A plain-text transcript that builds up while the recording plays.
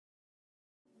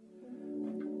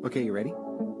Okay, you ready?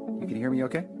 You can hear me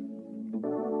okay?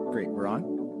 Great, we're on?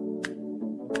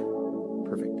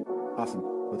 Perfect. Awesome.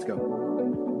 Let's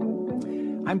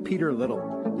go. I'm Peter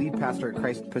Little, lead pastor at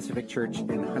Christ Pacific Church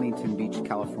in Huntington Beach,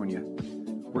 California.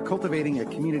 We're cultivating a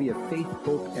community of faith,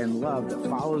 hope, and love that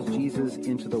follows Jesus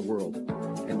into the world.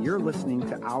 And you're listening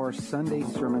to our Sunday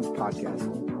Sermons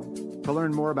podcast. To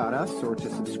learn more about us or to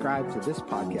subscribe to this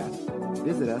podcast,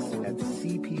 visit us at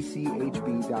cpchb.org.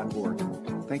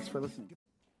 Thanks for listening.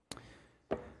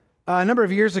 A number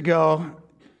of years ago, a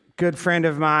good friend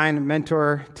of mine,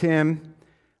 mentor Tim,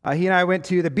 he and I went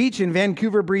to the beach in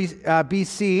Vancouver,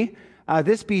 BC.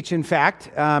 This beach, in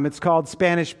fact, it's called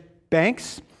Spanish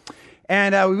Banks.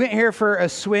 And we went here for a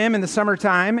swim in the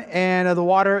summertime, and the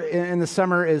water in the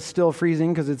summer is still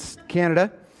freezing because it's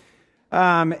Canada.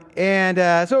 So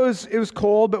it was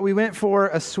cold, but we went for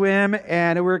a swim,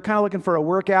 and we were kind of looking for a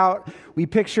workout. We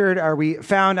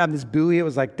found on this buoy. It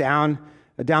was like down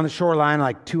the shoreline,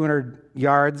 like 200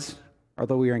 yards.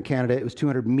 Although we were in Canada, it was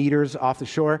 200 meters off the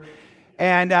shore.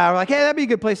 And we're like, hey, that'd be a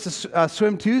good place to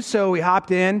swim to. So we hopped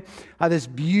in this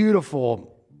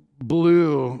beautiful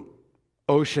blue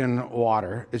ocean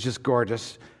water. It's just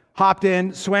gorgeous. Hopped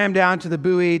in, swam down to the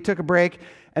buoy, took a break,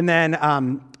 and then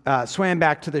swam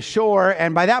back to the shore.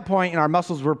 And by that point, our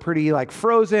muscles were pretty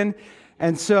frozen.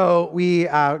 And so we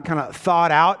kind of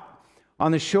thawed out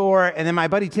on the shore. And then my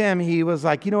buddy Tim, he was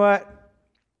like, you know what?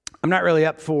 I'm not really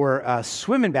up for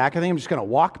swimming back. I think I'm just going to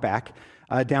walk back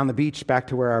down the beach back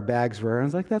to where our bags were. And I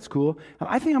was like, that's cool.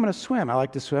 I think I'm going to swim. I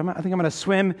like to swim. I think I'm going to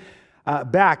swim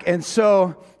back. And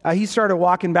so he started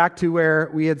walking back to where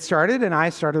we had started, and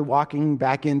I started walking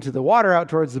back into the water out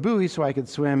towards the buoy so I could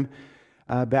swim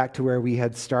back to where we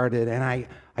had started. And I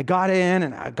got in,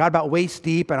 and I got about waist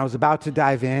deep, and I was about to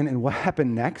dive in. And what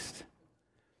happened next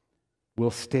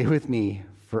will stay with me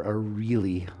for a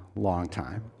really long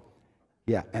time.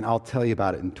 Yeah, and I'll tell you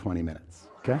about it in 20 minutes,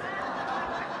 okay?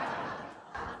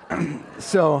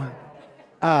 So,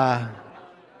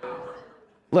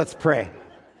 let's pray.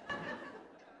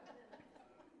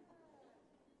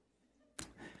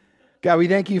 God, we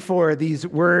thank you for these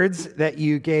words that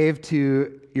you gave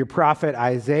to your prophet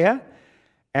Isaiah,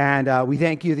 and we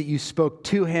thank you that you spoke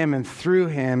to him and through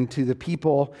him to the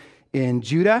people in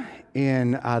Judah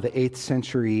in the 8th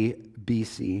century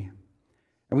BC.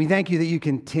 And we thank you that you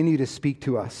continue to speak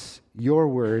to us, your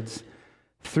words,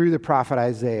 through the prophet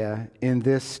Isaiah in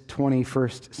this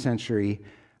 21st century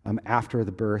after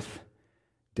the birth,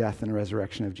 death, and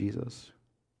resurrection of Jesus.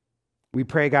 We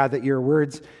pray, God, that your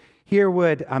words here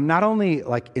would not only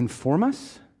inform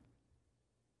us,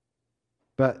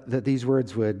 but that these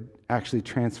words would actually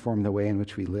transform the way in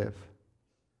which we live.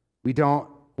 We don't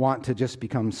want to just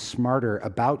become smarter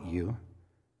about you.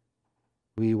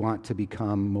 We want to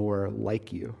become more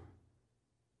like you.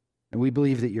 And we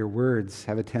believe that your words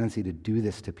have a tendency to do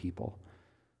this to people.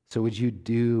 So would you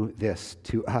do this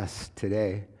to us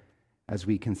today as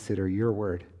we consider your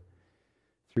word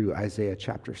through Isaiah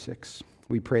chapter 6?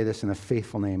 We pray this in the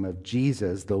faithful name of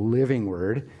Jesus, the living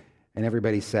word. And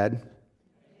everybody said,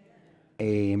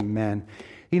 Amen.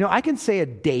 I can say a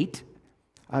date,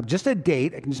 just a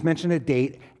date. I can just mention a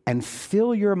date and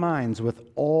fill your minds with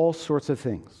all sorts of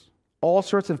things. All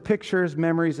sorts of pictures,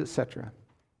 memories, etc.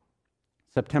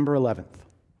 September 11th.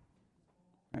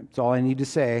 That's all I need to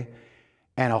say.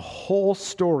 And a whole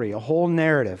story, a whole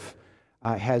narrative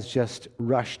has just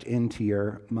rushed into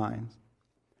your minds.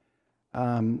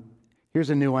 Here's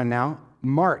a new one now.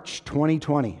 March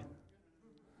 2020.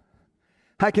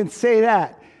 I can say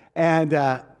that. And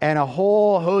a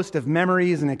whole host of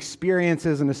memories and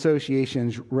experiences and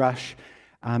associations rush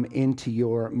into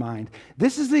your mind.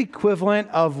 This is the equivalent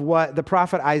of what the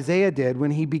prophet Isaiah did when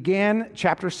he began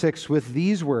chapter 6 with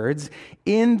these words,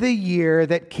 in the year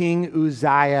that King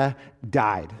Uzziah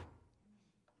died.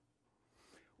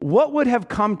 What would have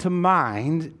come to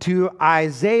mind to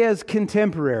Isaiah's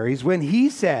contemporaries when he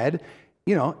said,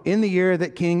 in the year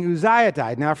that King Uzziah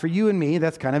died? Now, for you and me,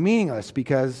 that's kind of meaningless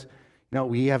because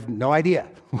we have no idea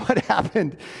what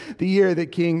happened the year that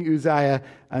King Uzziah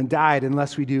died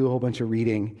unless we do a whole bunch of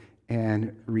reading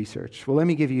and research. Well, let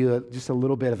me give you just a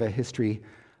little bit of a history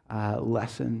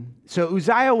lesson. So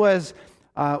Uzziah was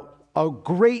a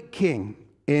great king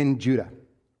in Judah.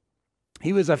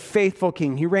 He was a faithful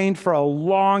king. He reigned for a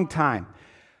long time.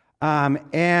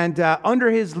 And under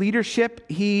his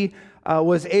leadership, he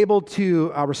was able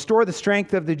to restore the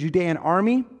strength of the Judean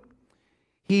army.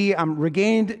 He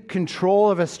regained control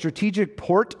of a strategic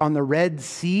port on the Red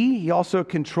Sea. He also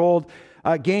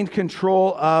gained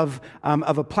control of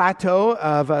a plateau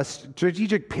of a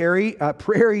strategic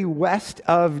prairie west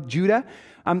of Judah,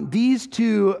 These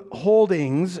two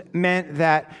holdings meant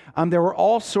that there were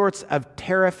all sorts of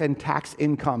tariff and tax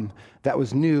income that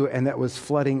was new and that was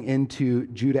flooding into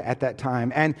Judah at that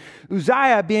time. And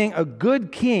Uzziah, being a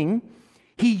good king,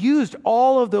 he used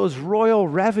all of those royal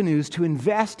revenues to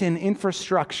invest in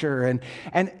infrastructure.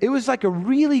 And it was like a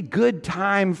really good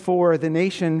time for the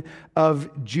nation of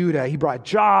Judah. He brought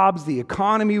jobs, the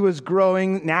economy was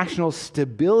growing, national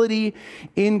stability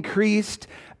increased.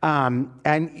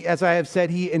 And as I have said,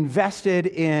 he invested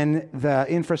in the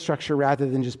infrastructure rather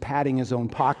than just padding his own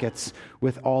pockets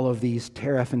with all of these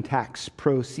tariff and tax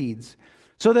proceeds.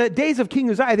 So the days of King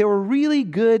Uzziah, they were really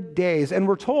good days. And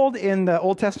we're told in the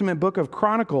Old Testament book of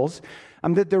Chronicles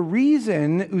that the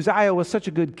reason Uzziah was such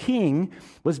a good king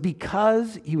was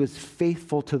because he was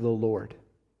faithful to the Lord.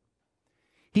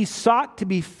 He sought to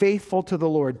be faithful to the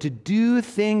Lord, to do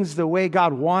things the way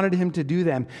God wanted him to do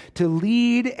them, to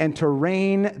lead and to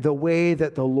reign the way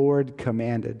that the Lord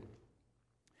commanded.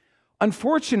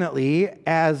 Unfortunately,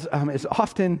 as is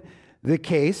often the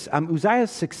case,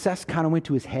 Uzziah's success kind of went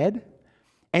to his head.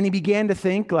 And he began to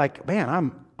think like,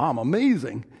 man, I'm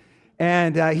amazing.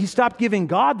 And he stopped giving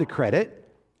God the credit,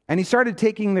 and he started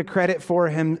taking the credit for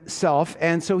himself.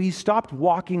 And so he stopped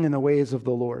walking in the ways of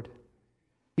the Lord.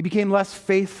 He became less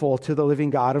faithful to the living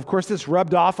God. Of course, this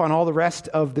rubbed off on all the rest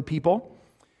of the people.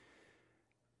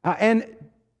 And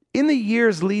in the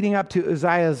years leading up to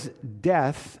Uzziah's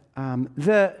death,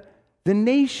 the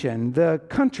nation, the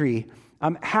country,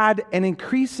 had an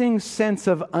increasing sense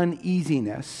of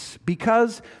uneasiness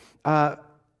because the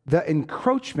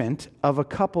encroachment of a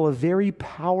couple of very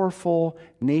powerful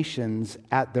nations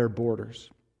at their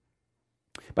borders.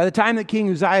 By the time that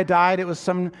King Uzziah died, it was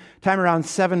sometime around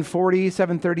 740,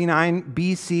 739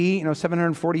 BC,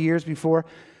 740 years before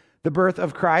the birth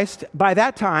of Christ. By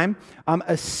that time,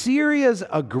 Assyria's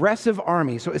aggressive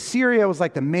army, so Assyria was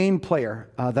like the main player,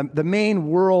 the main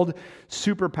world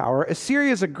superpower.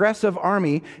 Assyria's aggressive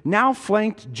army now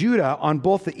flanked Judah on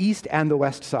both the east and the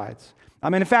west sides.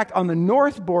 In fact, on the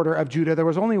north border of Judah, there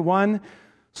was only one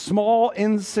small,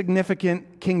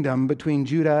 insignificant kingdom between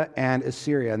Judah and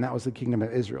Assyria, and that was the kingdom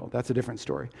of Israel. That's a different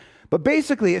story. But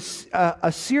basically,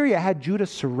 Assyria had Judah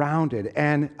surrounded,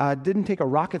 and didn't take a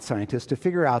rocket scientist to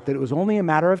figure out that it was only a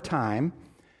matter of time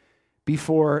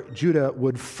before Judah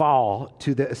would fall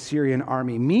to the Assyrian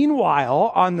army.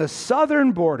 Meanwhile, on the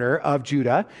southern border of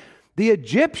Judah, the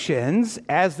Egyptians,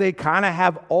 as they kind of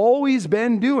have always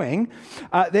been doing,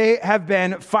 they have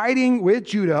been fighting with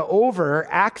Judah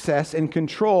over access and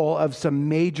control of some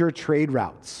major trade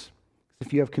routes.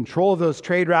 If you have control of those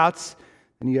trade routes,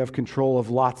 and you have control of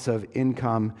lots of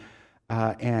income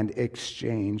and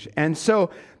exchange. And so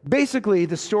basically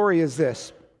the story is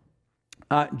this.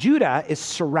 Judah is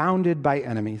surrounded by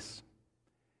enemies.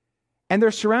 And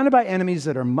they're surrounded by enemies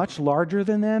that are much larger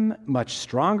than them, much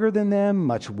stronger than them,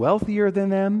 much wealthier than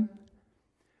them.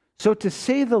 So to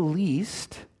say the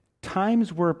least,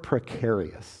 times were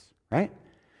precarious, right?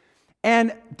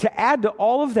 And to add to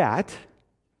all of that,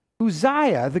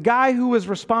 Uzziah, the guy who was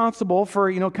responsible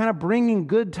for, kind of bringing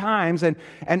good times and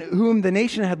whom the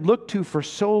nation had looked to for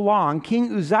so long,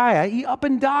 King Uzziah, he up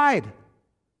and died.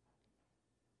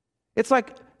 It's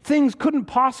like things couldn't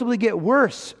possibly get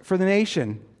worse for the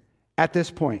nation at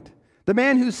this point. The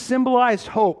man who symbolized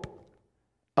hope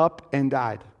up and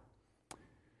died.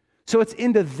 So it's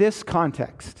into this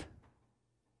context,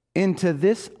 into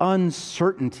this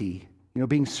uncertainty,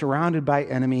 being surrounded by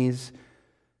enemies.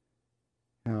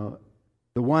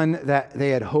 The one that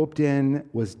they had hoped in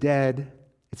was dead.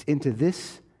 It's into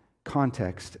this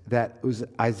context that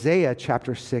Isaiah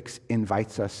chapter 6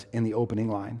 invites us in the opening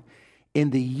line. In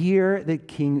the year that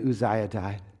King Uzziah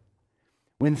died,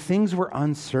 when things were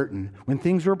uncertain, when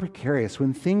things were precarious,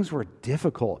 when things were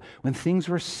difficult, when things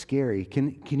were scary.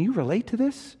 Can you relate to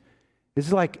this?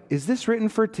 Is this written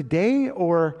for today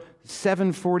or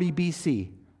 740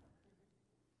 BC?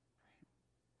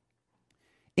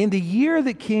 In the year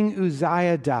that King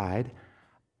Uzziah died,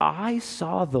 I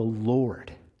saw the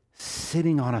Lord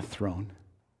sitting on a throne.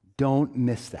 Don't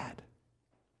miss that.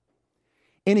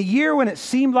 In a year when it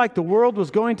seemed like the world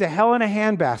was going to hell in a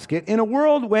handbasket, in a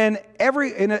world when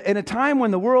in a time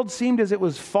when the world seemed as it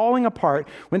was falling apart,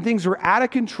 when things were out of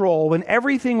control, when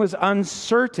everything was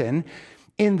uncertain,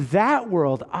 in that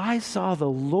world I saw the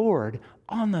Lord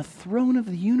on the throne of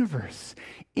the universe,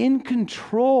 in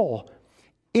control,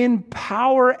 in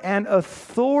power and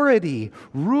authority,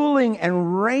 ruling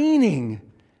and reigning.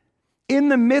 In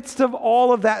the midst of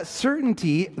all of that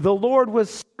certainty, the Lord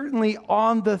was certainly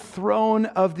on the throne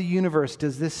of the universe.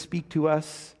 Does this speak to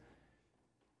us?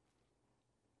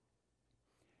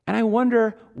 And I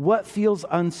wonder what feels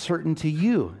uncertain to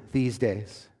you these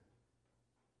days.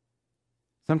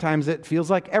 Sometimes it feels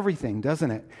like everything,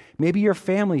 doesn't it? Maybe your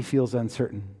family feels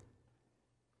uncertain.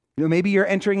 Maybe you're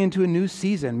entering into a new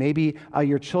season. Maybe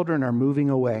your children are moving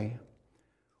away.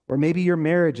 Or maybe your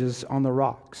marriage is on the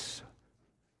rocks.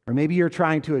 Or maybe you're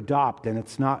trying to adopt and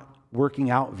it's not working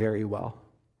out very well.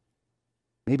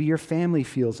 Maybe your family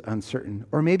feels uncertain.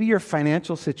 Or maybe your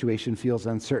financial situation feels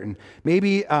uncertain.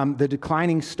 Maybe the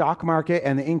declining stock market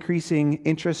and the increasing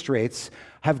interest rates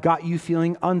have got you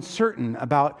feeling uncertain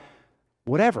about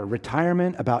whatever,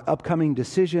 retirement, about upcoming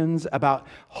decisions, about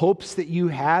hopes that you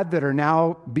had that are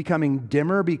now becoming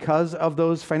dimmer because of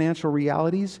those financial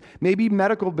realities. Maybe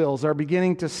medical bills are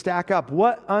beginning to stack up.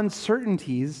 What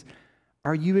uncertainties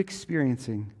are you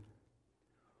experiencing?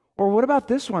 Or what about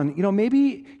this one?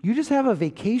 Maybe you just have a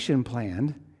vacation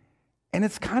planned and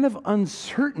it's kind of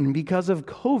uncertain because of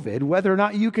COVID whether or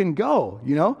not you can go,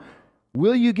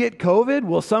 Will you get COVID?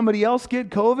 Will somebody else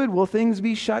get COVID? Will things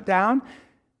be shut down?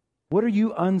 What are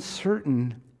you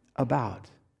uncertain about?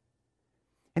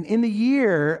 And in the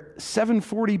year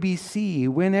 740 BC,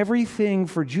 when everything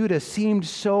for Judah seemed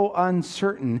so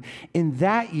uncertain, in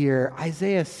that year,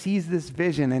 Isaiah sees this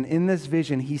vision, and in this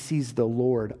vision, he sees the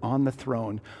Lord on the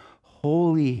throne,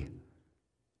 holy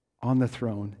on the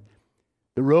throne.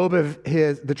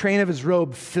 The train of his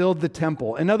robe filled the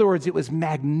temple. In other words, it was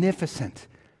magnificent.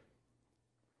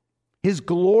 His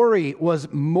glory was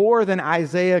more than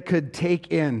Isaiah could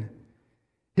take in.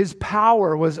 His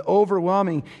power was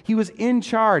overwhelming. He was in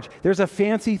charge. There's a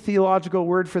fancy theological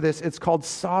word for this. It's called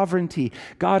sovereignty.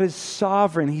 God is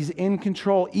sovereign. He's in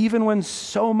control, even when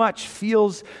so much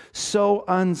feels so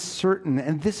uncertain.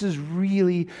 And this is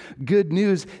really good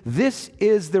news. This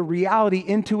is the reality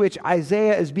into which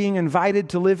Isaiah is being invited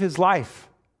to live his life.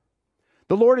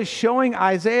 The Lord is showing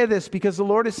Isaiah this because the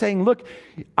Lord is saying, look,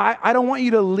 I don't want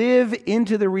you to live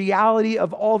into the reality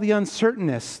of all the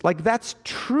uncertainness. Like, that's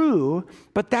true,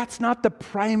 but that's not the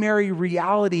primary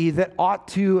reality that ought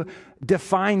to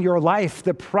define your life.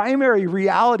 The primary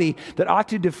reality that ought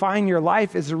to define your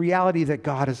life is the reality that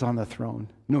God is on the throne,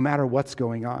 no matter what's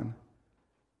going on.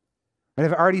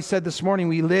 I've already said this morning,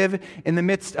 we live in the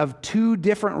midst of two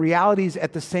different realities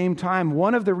at the same time.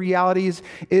 One of the realities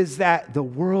is that the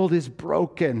world is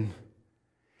broken.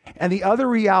 And the other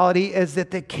reality is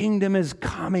that the kingdom is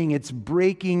coming. It's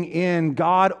breaking in.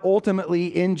 God ultimately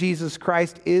in Jesus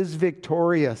Christ is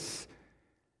victorious.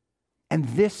 And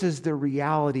this is the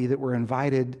reality that we're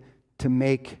invited to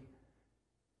make,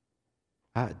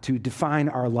 to define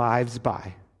our lives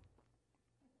by.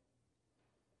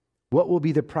 What will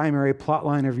be the primary plot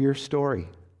line of your story?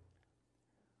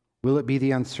 Will it be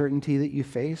the uncertainty that you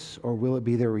face, or will it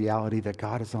be the reality that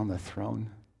God is on the throne?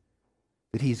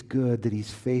 That He's good, that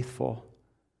He's faithful.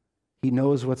 He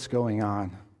knows what's going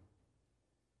on.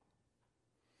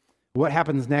 What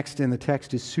happens next in the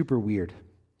text is super weird.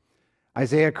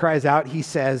 Isaiah cries out, he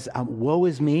says, woe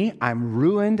is me, I'm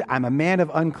ruined, I'm a man of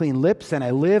unclean lips, and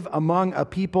I live among a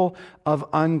people of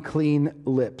unclean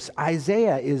lips.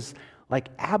 Isaiah is like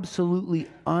absolutely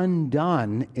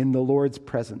undone in the Lord's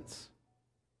presence.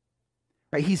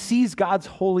 Right? He sees God's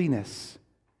holiness.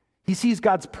 He sees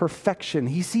God's perfection.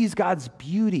 He sees God's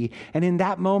beauty. And in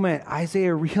that moment,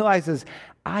 Isaiah realizes,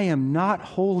 I am not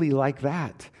holy like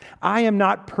that. I am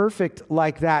not perfect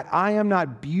like that. I am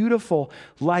not beautiful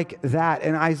like that.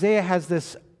 And Isaiah has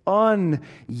this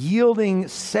unyielding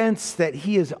sense that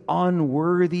he is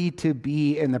unworthy to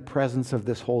be in the presence of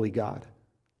this holy God.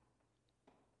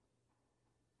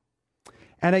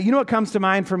 And you know what comes to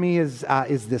mind for me is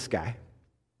this guy.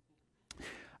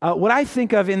 What I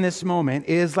think of in this moment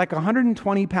is like a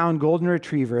 120-pound golden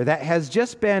retriever that has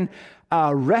just been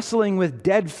wrestling with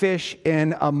dead fish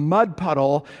in a mud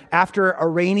puddle after a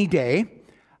rainy day.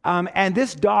 And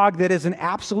this dog that is an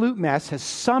absolute mess has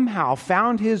somehow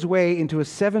found his way into a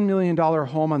 $7 million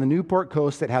home on the Newport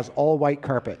coast that has all white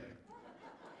carpet.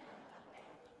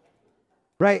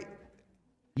 Right?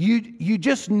 You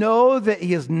just know that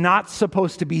he is not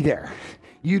supposed to be there.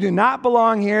 You do not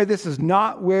belong here. This is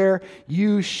not where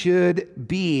you should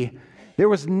be. There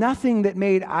was nothing that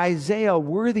made Isaiah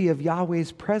worthy of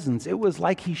Yahweh's presence. It was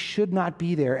like he should not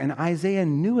be there, and Isaiah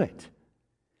knew it.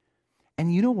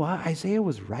 And you know what? Isaiah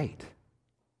was right.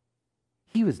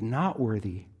 He was not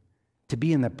worthy to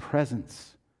be in the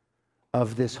presence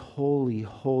of this holy,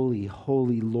 holy,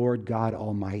 holy Lord God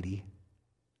Almighty.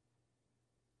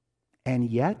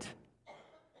 And yet,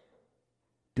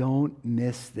 don't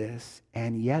miss this,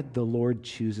 and yet the Lord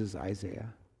chooses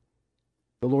Isaiah.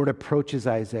 The Lord approaches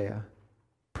Isaiah,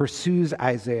 pursues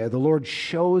Isaiah. The Lord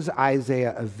shows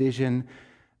Isaiah a vision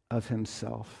of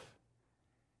himself.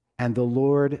 And the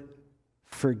Lord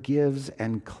forgives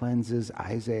and cleanses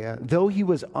Isaiah. Though he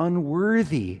was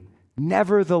unworthy,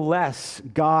 nevertheless,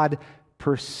 God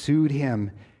pursued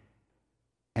him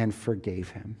and forgave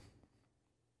him.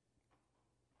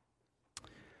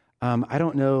 I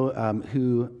don't know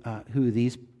who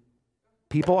these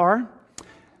people are,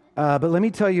 but let me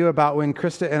tell you about when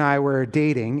Krista and I were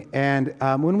dating, and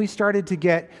when we started to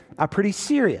get pretty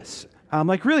serious,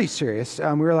 like really serious. We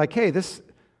were like, hey, this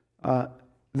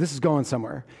is going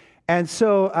somewhere. And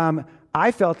so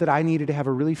I felt that I needed to have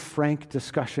a really frank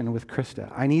discussion with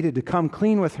Krista. I needed to come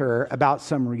clean with her about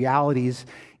some realities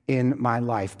in my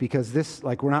life, because this,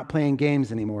 like, we're not playing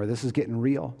games anymore. This is getting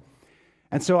real.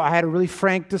 And so I had a really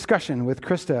frank discussion with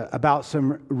Krista about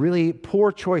some really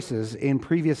poor choices in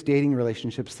previous dating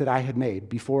relationships that I had made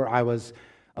before I was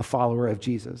a follower of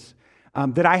Jesus.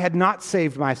 That I had not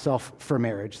saved myself for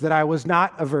marriage, that I was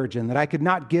not a virgin, that I could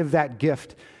not give that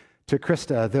gift to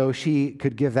Krista, though she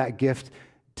could give that gift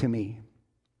to me.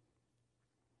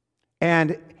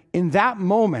 And in that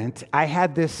moment, I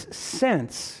had this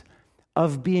sense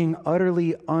of being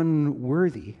utterly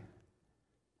unworthy.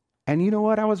 And you know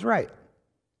what? I was right.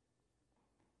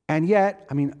 And yet,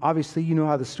 I mean, obviously, you know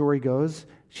how the story goes.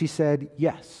 She said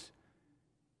yes.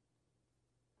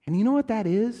 And you know what that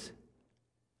is?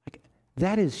 Like,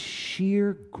 that is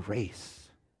sheer grace.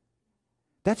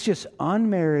 That's just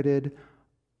unmerited,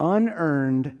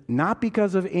 unearned, not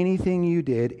because of anything you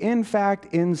did. In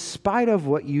fact, in spite of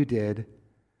what you did,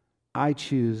 I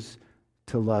choose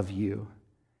to love you.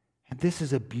 And this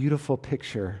is a beautiful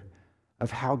picture of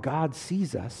how God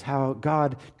sees us, how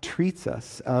God treats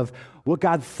us, of what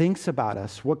God thinks about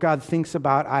us, what God thinks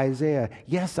about Isaiah.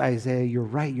 Yes, Isaiah, you're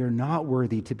right. You're not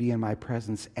worthy to be in my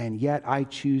presence, and yet I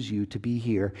choose you to be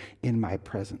here in my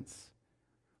presence.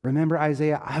 Remember,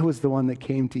 Isaiah, I was the one that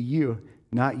came to you,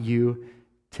 not you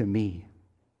to me.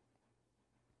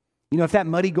 You know, if that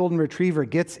muddy golden retriever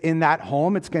gets in that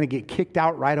home, it's going to get kicked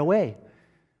out right away.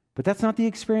 But that's not the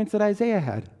experience that Isaiah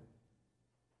had.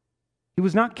 He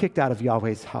was not kicked out of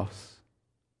Yahweh's house.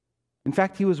 In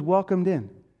fact, he was welcomed in.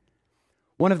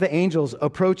 One of the angels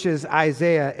approaches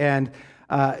Isaiah and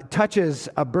touches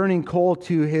a burning coal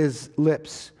to his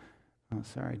lips. Oh,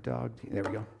 sorry, dog. There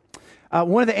we go.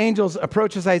 One of the angels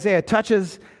approaches Isaiah,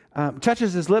 touches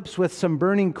his lips with some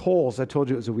burning coals. I told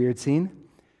you it was a weird scene.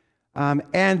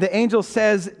 And the angel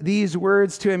says these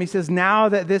words to him. He says, now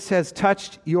that this has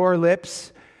touched your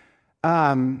lips,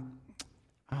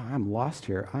 I'm lost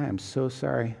here. I am so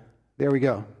sorry. There we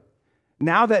go.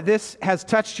 Now that this has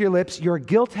touched your lips, your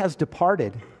guilt has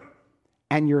departed,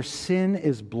 and your sin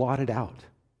is blotted out.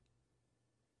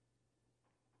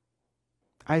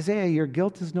 Isaiah, your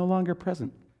guilt is no longer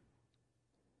present.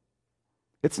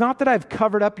 It's not that I've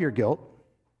covered up your guilt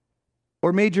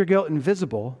or made your guilt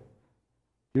invisible.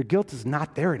 Your guilt is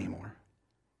not there anymore.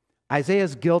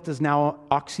 Isaiah's guilt is now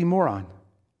oxymoron.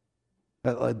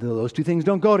 Those two things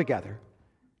don't go together.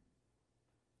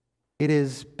 It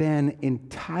has been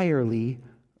entirely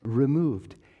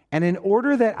removed. And in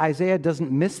order that Isaiah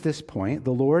doesn't miss this point,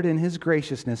 the Lord in his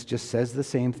graciousness just says the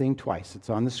same thing twice. It's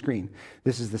on the screen.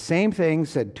 This is the same thing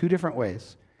said two different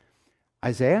ways.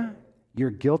 Isaiah,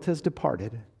 your guilt has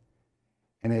departed.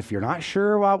 And if you're not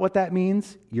sure about what that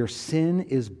means, your sin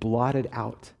is blotted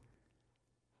out.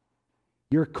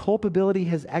 Your culpability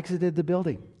has exited the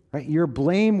building. Right? Your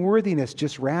blameworthiness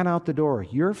just ran out the door.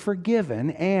 You're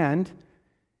forgiven and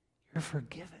you're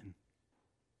forgiven.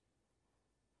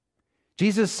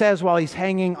 Jesus says while he's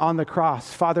hanging on the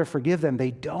cross, Father, forgive them.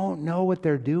 They don't know what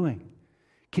they're doing.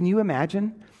 Can you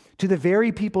imagine? To the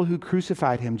very people who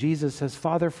crucified him, Jesus says,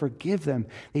 Father, forgive them.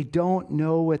 They don't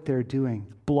know what they're doing.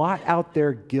 Blot out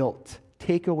their guilt.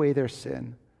 Take away their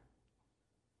sin.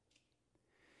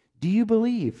 Do you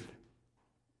believe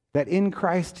that in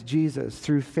Christ Jesus,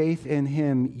 through faith in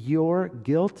him, your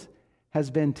guilt has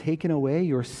been taken away,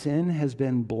 your sin has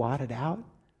been blotted out?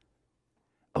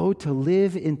 Oh, to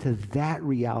live into that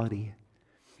reality.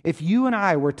 If you and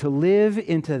I were to live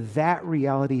into that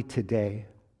reality today,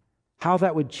 how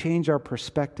that would change our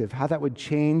perspective, how that would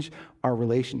change our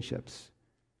relationships.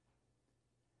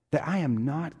 That I am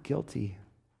not guilty.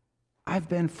 I've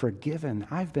been forgiven.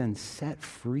 I've been set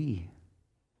free.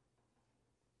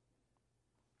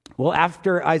 Well,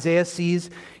 after Isaiah sees,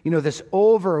 this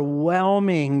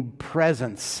overwhelming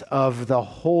presence of the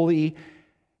holy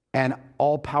and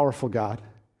all-powerful God,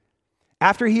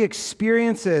 after he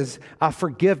experiences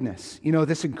forgiveness,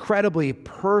 this incredibly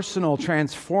personal,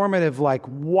 transformative, like,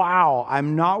 wow,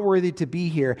 I'm not worthy to be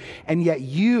here, and yet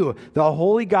you, the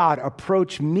holy God,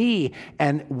 approach me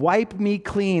and wipe me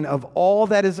clean of all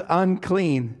that is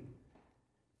unclean.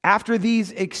 After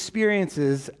these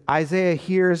experiences, Isaiah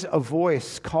hears a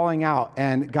voice calling out,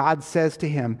 and God says to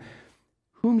him,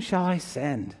 "Whom shall I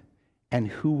send, and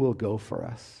who will go for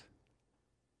us?"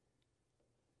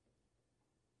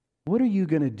 What are you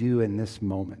going to do in this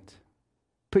moment?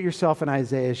 Put yourself in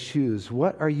Isaiah's shoes.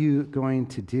 What are you going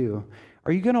to do?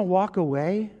 Are you going to walk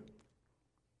away?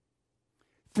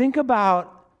 Think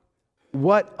about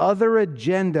what other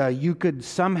agenda you could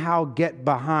somehow get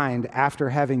behind after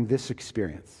having this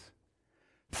experience.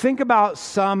 Think about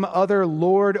some other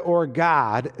Lord or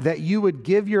God that you would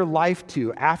give your life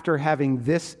to after having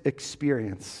this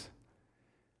experience.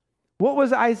 What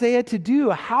was Isaiah to do?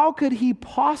 How could he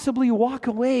possibly walk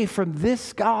away from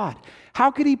this God? How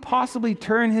could he possibly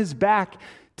turn his back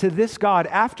to this God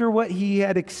after what he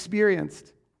had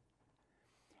experienced?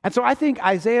 And so I think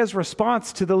Isaiah's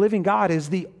response to the living God is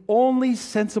the only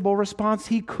sensible response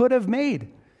he could have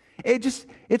made.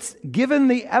 It's given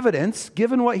the evidence,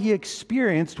 given what he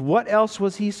experienced, what else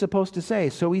was he supposed to say?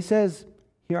 So he says,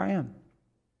 "Here I am.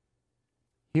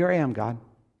 Here I am, God.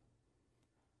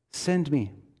 Send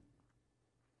me."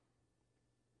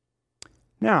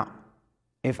 Now,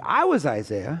 if I was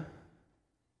Isaiah,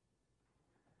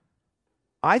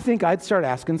 I think I'd start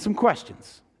asking some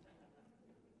questions.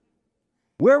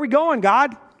 Where are we going,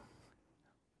 God?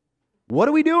 What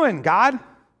are we doing, God?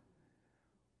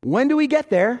 When do we get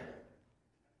there?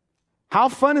 How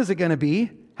fun is it going to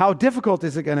be? How difficult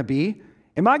is it going to be?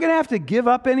 Am I going to have to give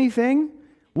up anything?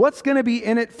 What's going to be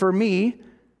in it for me?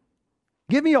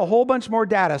 Give me a whole bunch more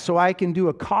data so I can do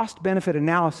a cost-benefit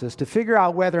analysis to figure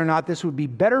out whether or not this would be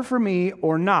better for me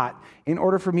or not in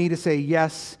order for me to say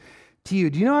yes to you.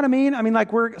 Do you know what I mean? I mean,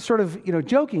 like we're sort of,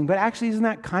 joking, but actually isn't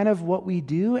that kind of what we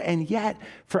do? And yet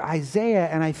for Isaiah,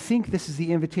 and I think this is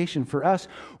the invitation for us,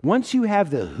 once you have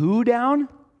the who down,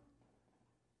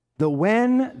 the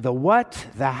when, the what,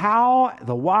 the how,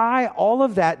 the why, all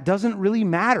of that doesn't really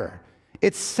matter.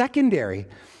 It's secondary.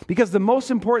 Because the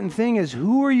most important thing is,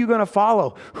 who are you going to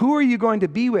follow? Who are you going to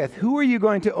be with? Who are you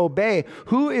going to obey?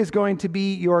 Who is going to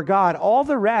be your God? All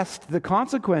the rest, the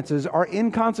consequences, are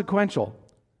inconsequential.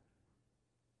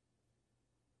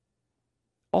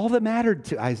 All that mattered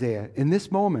to Isaiah in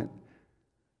this moment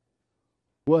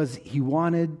was he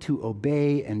wanted to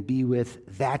obey and be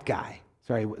with that guy.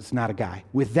 Sorry, it's not a guy.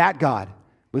 With that God,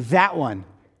 with that one.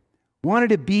 Wanted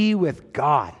to be with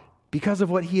God because of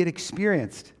what he had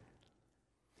experienced.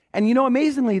 And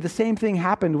amazingly, the same thing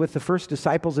happened with the first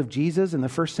disciples of Jesus in the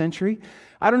first century.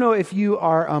 I don't know if you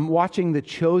are watching The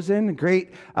Chosen, a great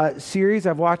series.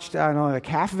 I've watched, like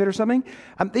half of it or something.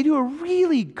 They do a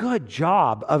really good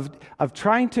job of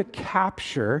trying to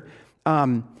capture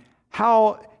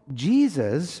how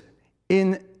Jesus,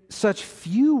 in such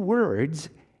few words,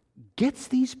 gets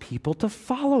these people to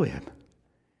follow him.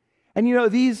 And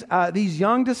these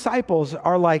young disciples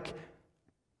are like,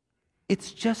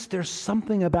 it's just there's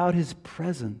something about his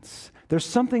presence. There's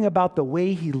something about the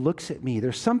way he looks at me.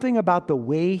 There's something about the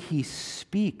way he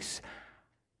speaks.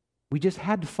 We just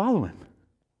had to follow him.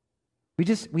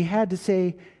 We had to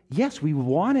say yes. We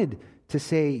wanted to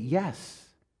say yes.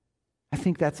 I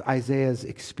think that's Isaiah's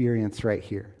experience right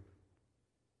here.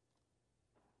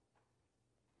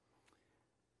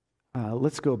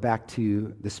 Let's go back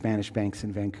to the Spanish Banks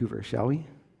in Vancouver, shall we?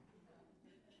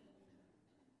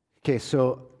 Okay,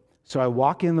 so I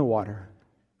walk in the water.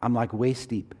 I'm like waist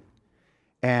deep.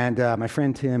 And my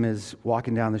friend Tim is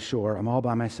walking down the shore. I'm all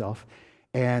by myself.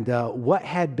 And what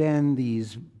had been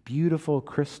these beautiful,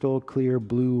 crystal clear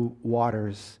blue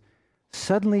waters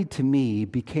suddenly to me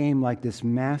became like this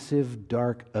massive,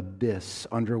 dark abyss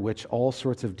under which all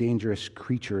sorts of dangerous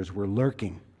creatures were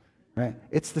lurking. Right?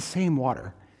 It's the same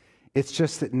water. It's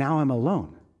just that now I'm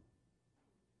alone.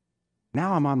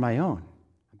 Now I'm on my own,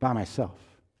 by myself.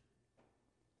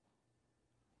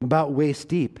 About waist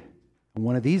deep, and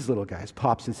one of these little guys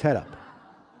pops his head up.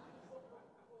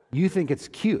 You think it's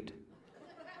cute.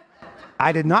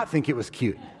 I did not think it was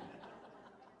cute.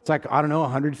 It's like,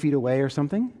 100 feet away or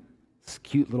something. This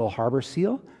cute little harbor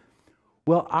seal.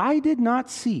 Well, I did not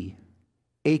see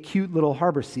a cute little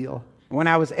harbor seal when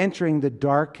I was entering the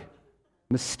dark,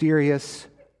 mysterious,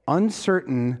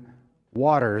 uncertain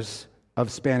waters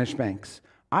of Spanish Banks.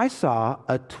 I saw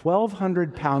a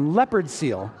 1,200-pound leopard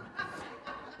seal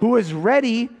who was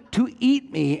ready to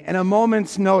eat me in a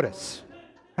moment's notice,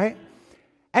 right?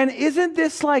 And isn't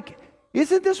this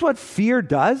what fear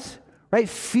does, right?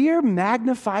 Fear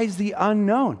magnifies the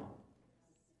unknown.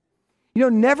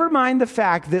 Never mind the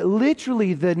fact that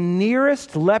literally the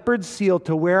nearest leopard seal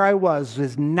to where I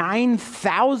was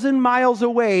 9,000 miles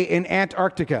away in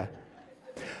Antarctica.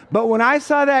 But when I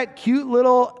saw that cute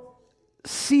little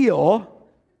seal,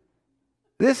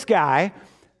 this guy,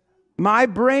 my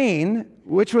brain,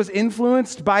 which was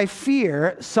influenced by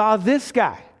fear, saw this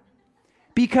guy.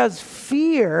 Because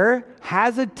fear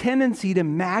has a tendency to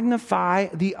magnify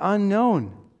the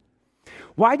unknown.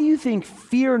 Why do you think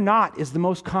fear not is the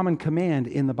most common command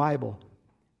in the Bible?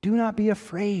 Do not be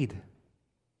afraid.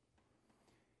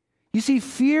 You see,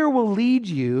 fear will lead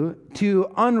you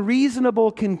to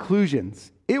unreasonable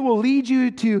conclusions. It will lead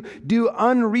you to do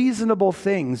unreasonable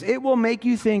things. It will make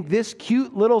you think this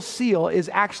cute little seal is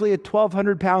actually a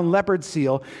 1,200-pound leopard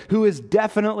seal who is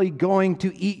definitely going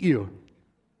to eat you.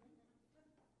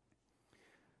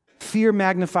 Fear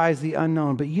magnifies the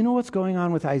unknown. But you know what's going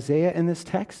on with Isaiah in this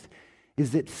text?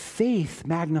 Is that faith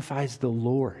magnifies the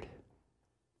Lord.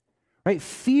 Right?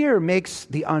 Fear makes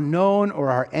the unknown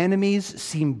or our enemies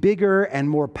seem bigger and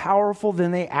more powerful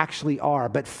than they actually are.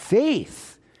 But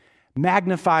faith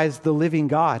magnifies the living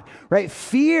God. Right?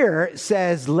 Fear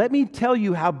says, let me tell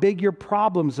you how big your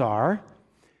problems are.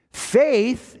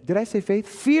 Faith, did I say faith?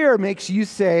 Fear makes me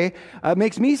say,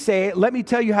 let me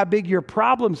tell you how big your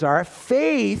problems are.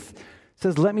 Faith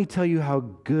says, let me tell you how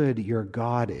good your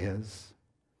God is.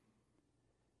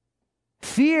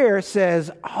 Fear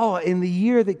says, in the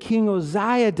year that King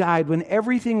Uzziah died, when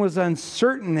everything was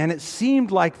uncertain and it seemed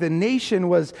like the nation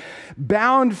was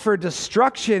bound for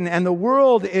destruction and the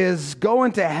world is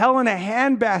going to hell in a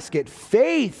handbasket,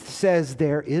 faith says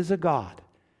there is a God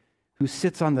who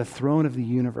sits on the throne of the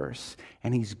universe,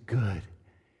 and he's good,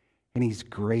 and he's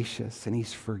gracious, and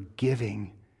he's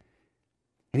forgiving,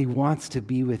 and he wants to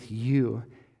be with you.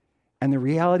 And the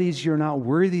reality is you're not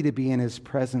worthy to be in his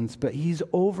presence, but he's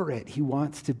over it. He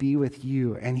wants to be with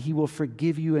you, and he will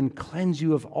forgive you and cleanse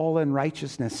you of all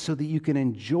unrighteousness so that you can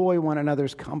enjoy one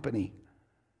another's company.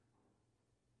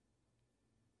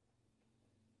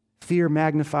 Fear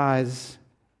magnifies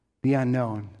the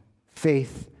unknown.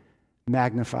 Faith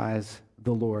magnifies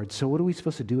the Lord. So what are we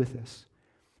supposed to do with this?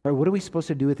 Or what are we supposed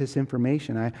to do with this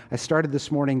information? I started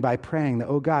this morning by praying that,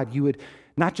 oh God, you would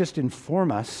not just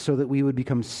inform us so that we would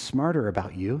become smarter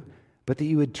about you, but that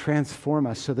you would transform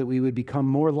us so that we would become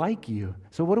more like you.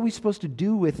 So what are we supposed to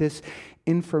do with this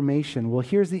information? Well,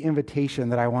 here's the invitation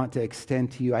that I want to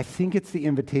extend to you. I think it's the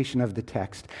invitation of the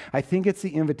text. I think it's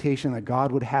the invitation that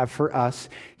God would have for us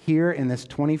here in this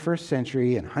 21st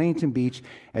century in Huntington Beach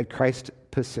at Christ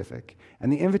Pacific.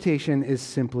 And the invitation is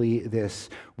simply this: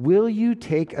 will you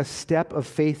take a step of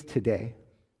faith today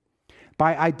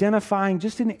by identifying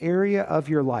just an area of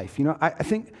your life? You know, I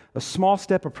think a small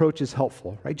step approach is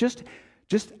helpful, right? Just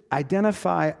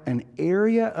identify an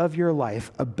area of your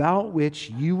life about which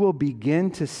you will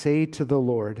begin to say to the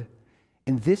Lord,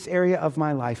 in this area of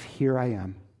my life, here I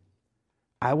am.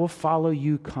 I will follow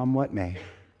you come what may.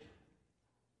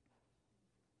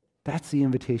 That's the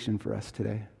invitation for us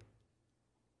today.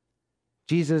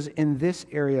 Jesus, in this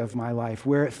area of my life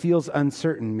where it feels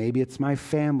uncertain, maybe it's my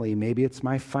family, maybe it's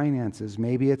my finances,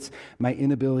 maybe it's my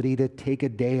inability to take a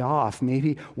day off,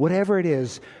 maybe whatever it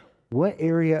is, what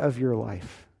area of your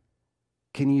life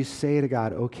can you say to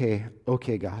God, okay,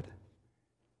 God,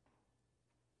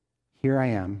 here I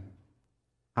am.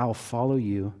 I'll follow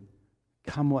you,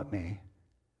 come what may.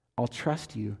 I'll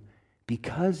trust you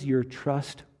because you're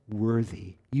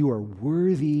trustworthy. You are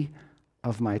worthy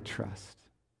of my trust.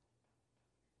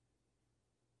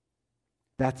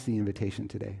 That's the invitation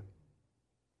today.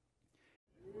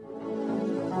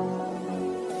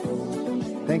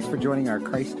 Thanks for joining our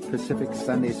Christ Pacific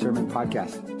Sunday Sermon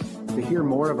Podcast. To hear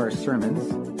more of our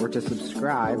sermons, or to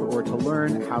subscribe, or to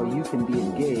learn how you can be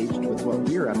engaged with what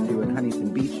we're up to in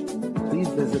Huntington Beach, please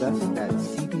visit us at